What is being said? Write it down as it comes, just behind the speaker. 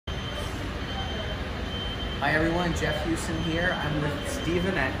Hi everyone, Jeff Hewson here. I'm with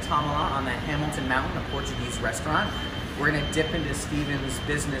Steven at TomaLa on the Hamilton Mountain, a Portuguese restaurant. We're going to dip into Steven's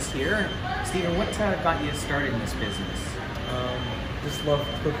business here. Steven, what got you started in this business? Just love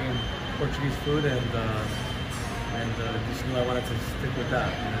cooking Portuguese food and just knew I wanted to stick with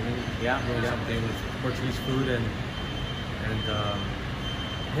that. You know what I mean? Yeah. Doing something with Portuguese food and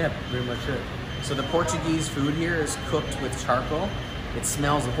yeah, pretty much it. So the Portuguese food here is cooked with charcoal. It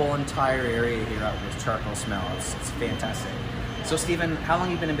smells the whole entire area here out with charcoal smell. It's fantastic. So Steven, how long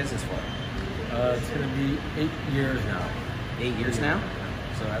have you been in business for? It's going to be 8 years now. 8 years now?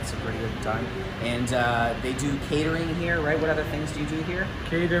 So that's a pretty good time. And they do catering here, right? What other things do you do here?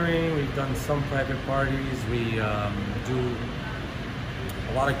 Catering, we've done some private parties. We do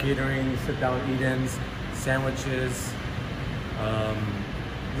a lot of catering, sit-down eat-ins, sandwiches, a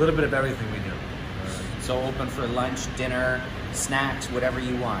little bit of everything we do. So open for lunch, dinner, snacks, whatever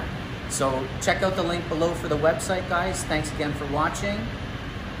you want. So check out the link below for the website, guys. Thanks again for watching.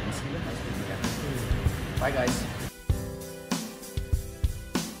 Bye, guys.